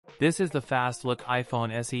This is the fast look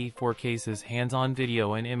iPhone SE 4 cases, hands-on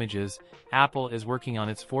video and images. Apple is working on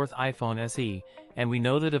its fourth iPhone SE, and we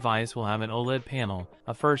know the device will have an OLED panel,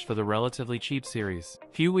 a first for the relatively cheap series.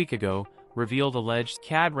 Few weeks ago, revealed alleged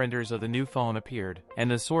CAD renders of the new phone appeared, and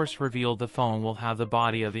the source revealed the phone will have the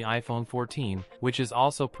body of the iPhone 14, which is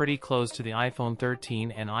also pretty close to the iPhone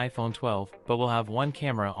 13 and iPhone 12, but will have one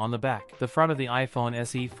camera on the back. The front of the iPhone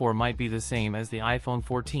SE 4 might be the same as the iPhone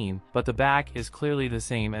 14, but the back is clearly the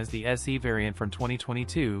same as the SE variant from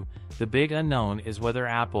 2022. The big unknown is whether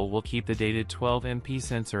Apple will keep the dated 12MP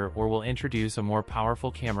sensor or will introduce a more powerful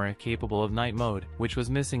camera capable of night mode, which was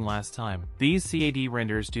missing last time. These CAD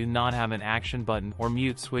renders do not have an action button or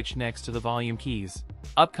mute switch next to the volume keys.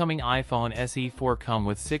 Upcoming iPhone SE 4 come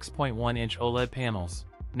with 6.1-inch OLED panels.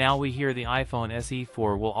 Now we hear the iPhone SE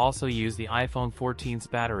 4 will also use the iPhone 14's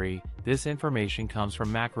battery. This information comes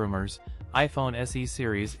from Mac Rumors. iPhone SE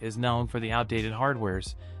series is known for the outdated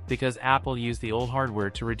hardwares, because Apple used the old hardware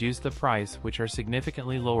to reduce the price, which are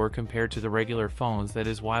significantly lower compared to the regular phones. That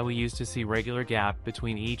is why we used to see regular gap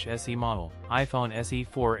between each SE model. iPhone SE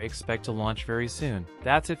 4 expect to launch very soon.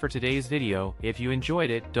 That's it for today's video. If you enjoyed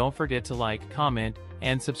it, don't forget to like, comment,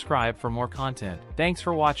 and subscribe for more content. Thanks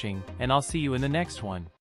for watching, and I'll see you in the next one.